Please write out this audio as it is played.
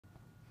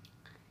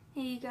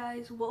Hey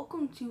guys,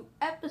 welcome to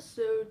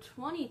episode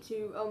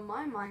 22 of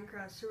my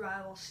Minecraft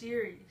survival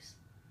series.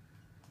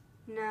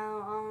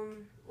 Now,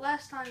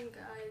 last time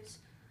guys,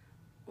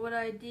 what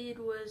I did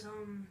was,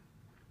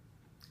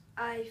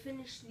 I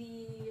finished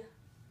the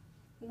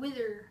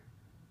wither,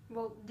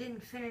 well,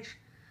 didn't finish,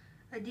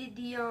 I did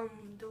the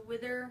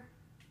wither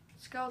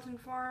skeleton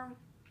farm,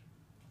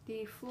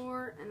 the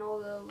floor, and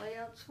all the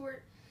layouts for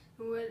it.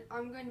 And what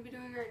I'm going to be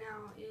doing right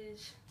now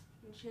is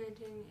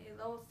enchanting a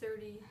level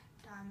 30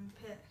 diamond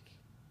pick.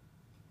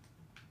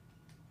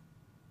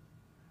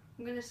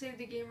 I'm going to save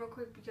the game real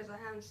quick because I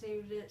haven't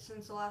saved it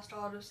since the last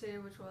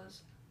autosave, which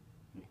was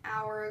an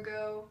hour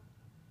ago.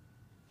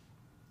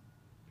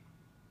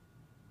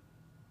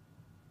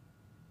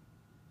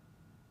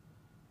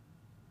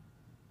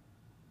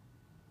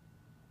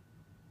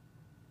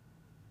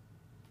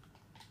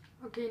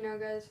 Okay, now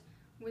guys,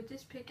 with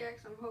this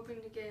pickaxe, I'm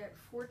hoping to get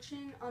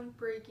fortune,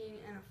 unbreaking,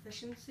 and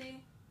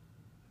efficiency.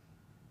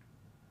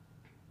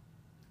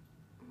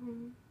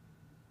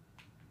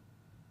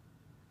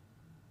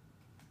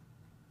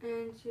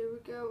 And here we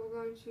go.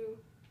 We're going to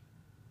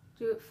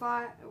do it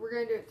We're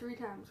going to do it 3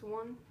 times.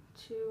 1,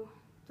 2,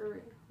 3.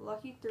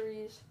 Lucky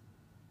threes.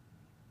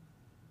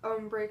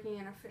 Unbreaking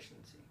and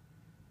efficiency.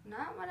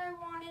 Not what I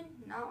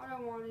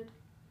wanted.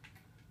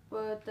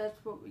 But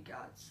that's what we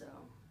got. So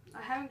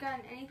I haven't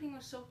gotten anything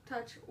with silk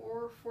touch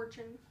or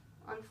fortune,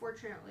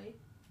 unfortunately.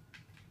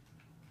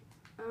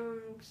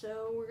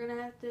 So we're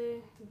gonna have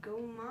to go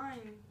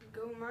mine,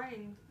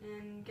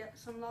 and get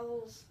some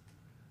levels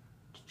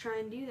to try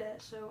and do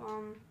that. So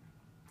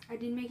I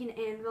did make an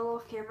anvil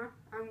off camera.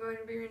 I'm going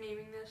to be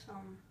renaming this.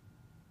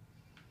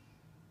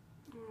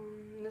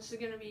 This is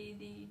gonna be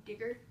the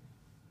digger.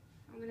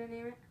 I'm gonna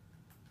name it.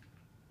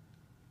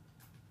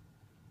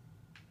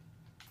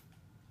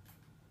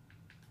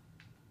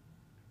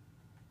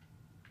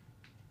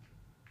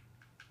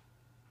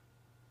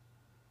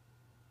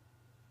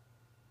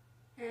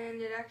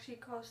 And it actually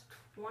costs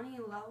 20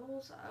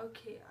 levels.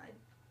 Okay, I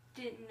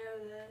didn't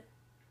know that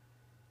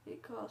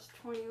it costs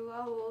 20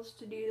 levels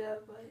to do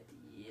that, but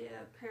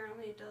yeah,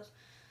 apparently it does.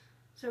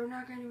 So we're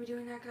not going to be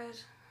doing that,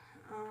 guys.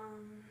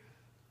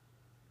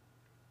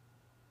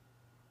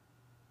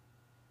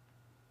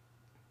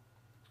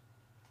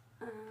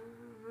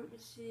 Let me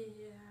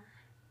see.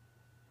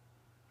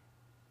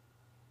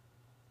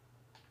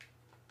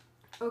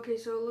 Okay,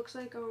 so it looks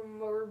like what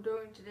we're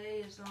doing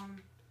today is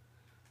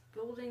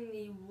building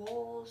the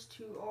walls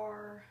to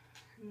our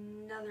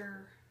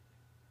nether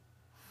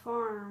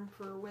farm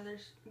for wither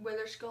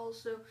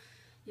skulls. So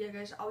yeah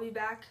guys, I'll be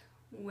back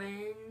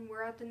when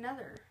we're at the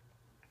nether.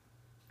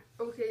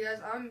 Okay guys,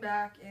 I'm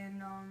back,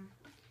 and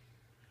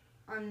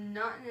I'm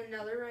not in the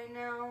nether right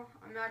now.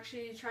 I'm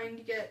actually trying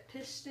to get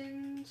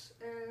pistons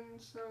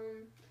and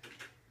some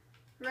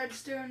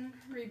redstone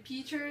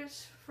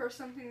repeaters for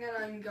something that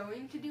I'm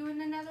going to do in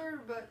the nether,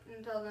 but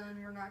until then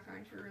we're not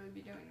going to really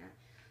be doing that.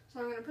 So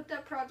I'm going to put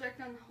that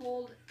project on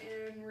hold,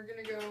 and we're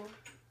going to go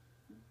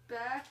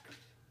back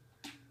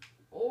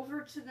over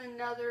to the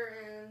nether,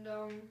 and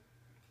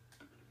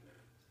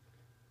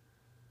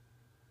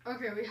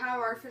okay, we have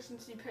our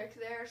efficiency pick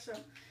there, so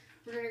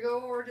we're going to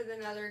go over to the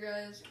nether,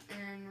 guys,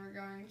 and we're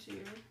going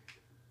to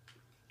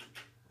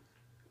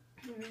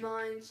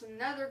mine some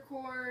nether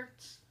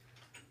quartz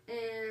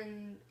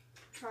and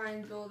try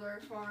and build our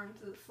farm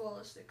to the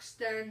fullest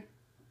extent,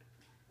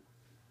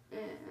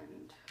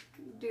 and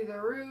do the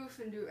roof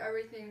and do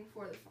everything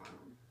for the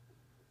farm.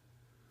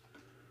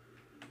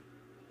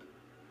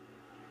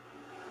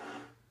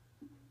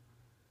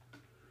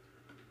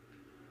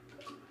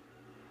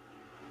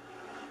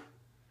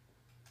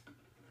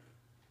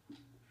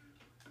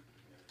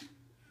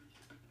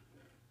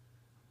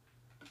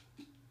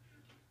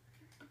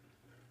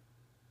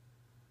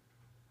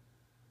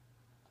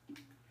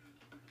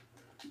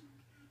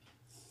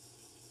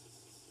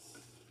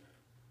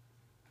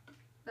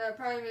 That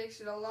probably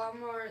makes it a lot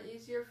more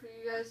easier for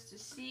you guys to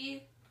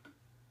see.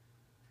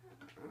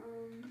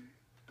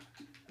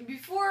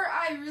 Before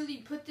I really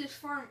put this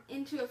farm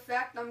into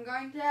effect, I'm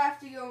going to have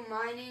to go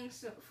mining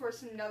for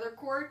some nether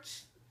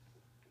quartz.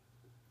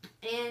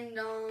 And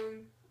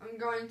I'm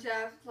going to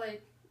have,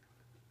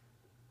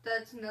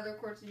 that's nether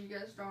quartz if you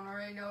guys don't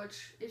already know.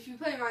 If you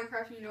play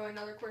Minecraft, you know what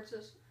nether quartz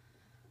is.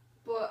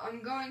 But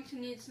I'm going to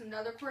need some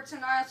nether quartz,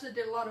 and I also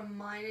did a lot of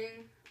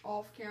mining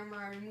off camera.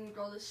 I removed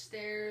all the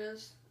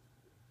stairs.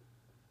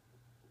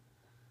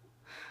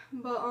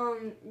 But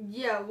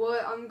yeah,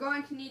 what I'm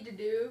going to need to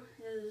do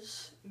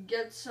is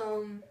get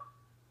some,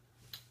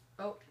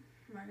 oh,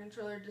 my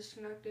controller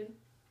disconnected.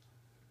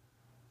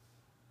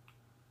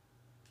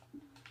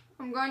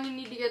 I'm going to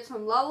need to get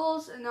some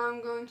levels, and now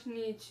I'm going to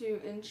need to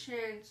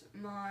enchant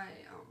my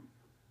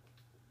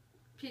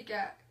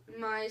pickaxe,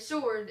 my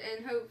sword,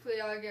 and hopefully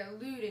I'll get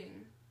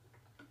looting.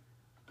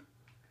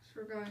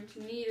 So we're going to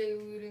need a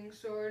looting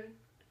sword.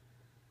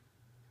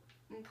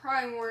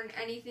 Probably more than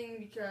anything,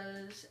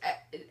 because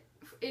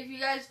if you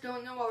guys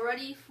don't know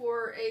already,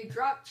 for a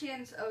drop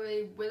chance of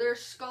a wither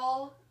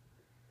skull,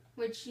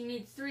 which you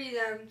need 3 of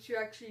them to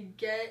actually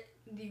get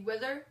the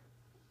wither,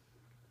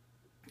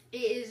 It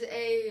is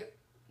a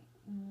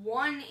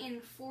 1 in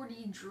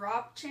 40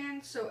 drop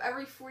chance, so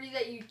every 40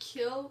 that you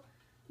kill,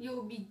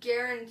 you'll be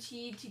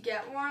guaranteed to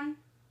get one.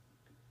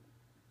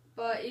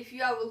 But if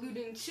you have a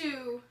looting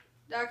 2,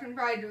 that can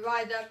probably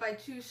divide that by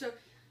 2, so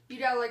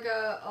you'd have like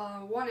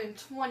a 1 in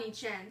 20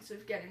 chance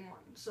of getting one.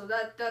 So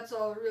that's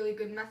a really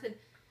good method.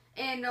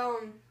 And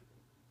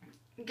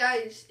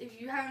guys, if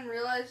you haven't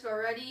realized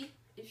already,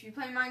 if you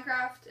play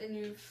Minecraft and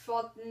you've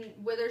fought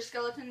wither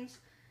skeletons,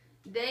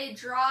 they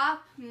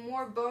drop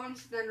more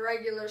bones than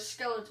regular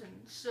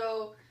skeletons.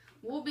 So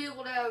we'll be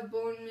able to have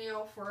bone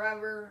meal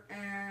forever,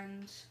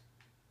 and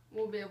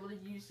we'll be able to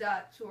use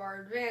that to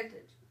our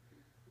advantage.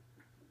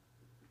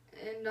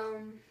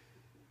 And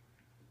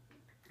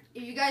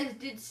if you guys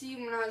did see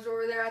when I was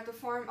over there at the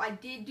farm, I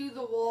did do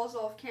the walls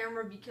off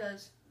camera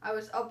because I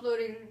was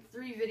uploading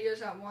 3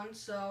 videos at once,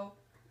 so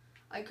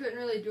I couldn't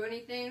really do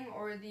anything,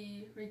 or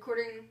the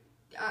recording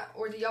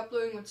or the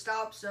uploading would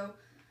stop. So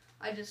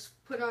I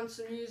just put on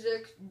some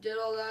music, did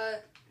all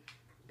that,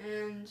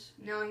 and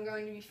now I'm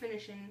going to be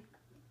finishing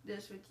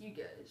this with you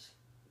guys.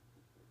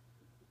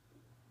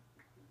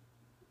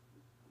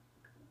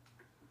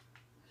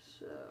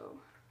 So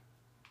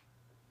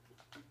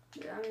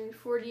yeah, I mean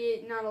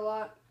 48, not a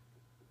lot.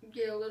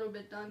 Get a little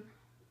bit done.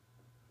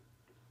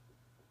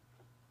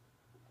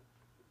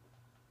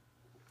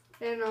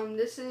 And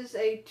this is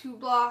a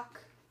 2-block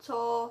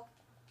tall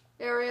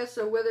area,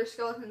 so wither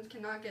skeletons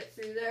cannot get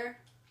through there.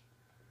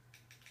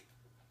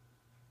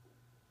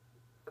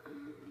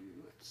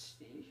 Let's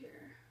see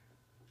here.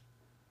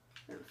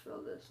 I'm gonna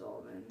fill this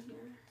all in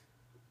here.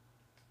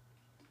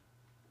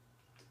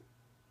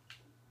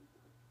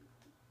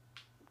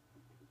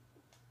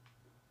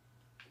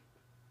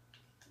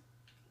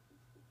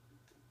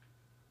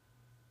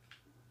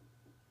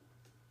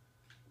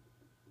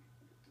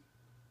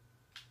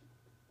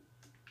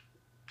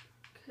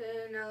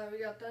 Okay, now that we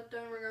got that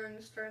done, we're going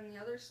to start on the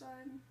other side.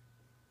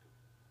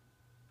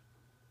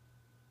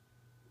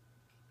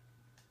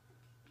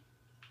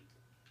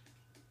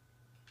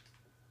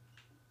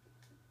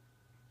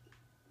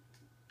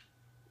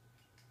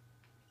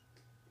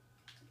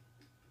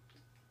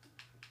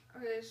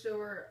 Okay, so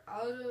we're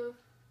out of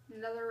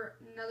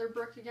another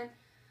brick again.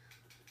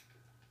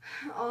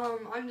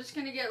 I'm just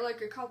gonna get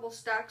like a couple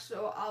stacks,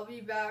 so I'll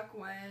be back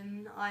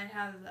when I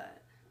have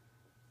that.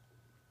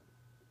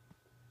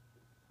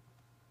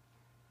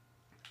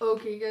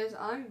 Okay guys,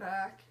 I'm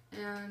back,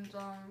 and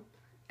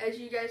as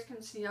you guys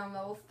can see, I'm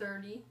level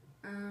 30.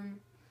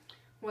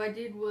 What I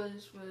did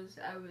was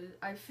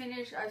I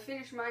finished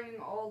mining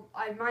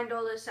I mined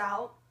all this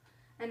out,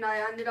 and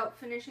I ended up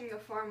finishing the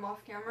farm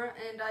off camera,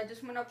 and I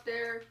just went up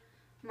there,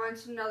 mined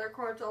some nether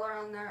quartz all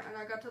around there, and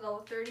I got to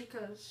level 30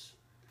 because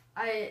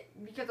I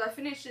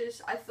finished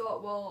this. I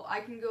thought, well,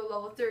 I can go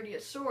level 30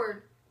 a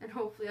sword, and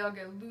hopefully I'll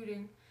get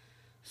looting.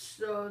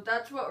 So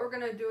that's what we're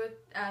gonna do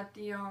at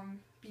the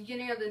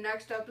beginning of the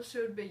next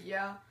episode. But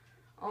yeah,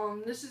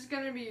 this is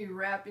gonna be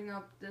wrapping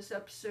up this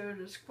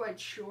episode. It's quite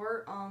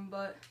short,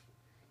 but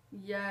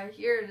yeah,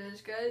 here it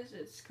is, guys.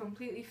 It's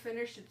completely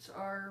finished. It's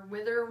our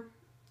wither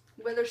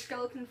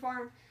skeleton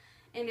farm,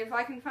 and if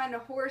I can find a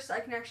horse,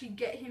 I can actually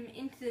get him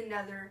into the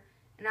nether,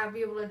 and I'll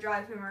be able to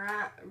drive him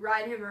around,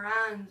 ride him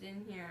around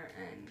in here,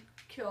 and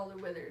kill the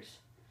withers.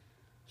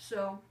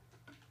 So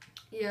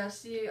yeah,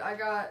 see, I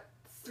got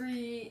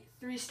three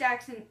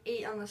stacks and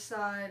 8 on the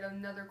side of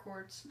nether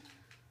quartz.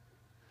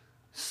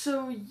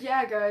 So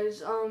yeah,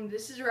 guys,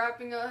 this is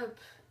wrapping up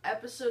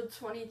episode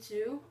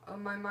 22 of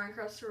my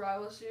Minecraft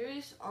survival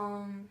series.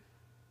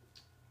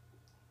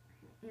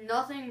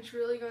 Nothing's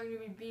really going to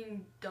be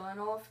being done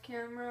off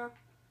camera.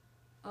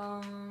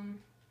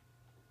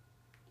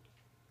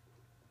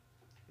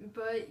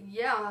 But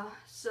yeah,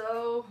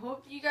 so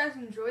hope you guys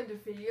enjoyed the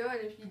video, and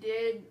if you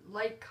did,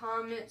 like,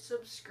 comment,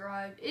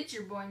 subscribe. It's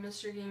your boy,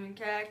 Mr. Gaming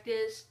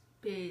Cactus.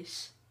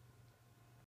 Peace.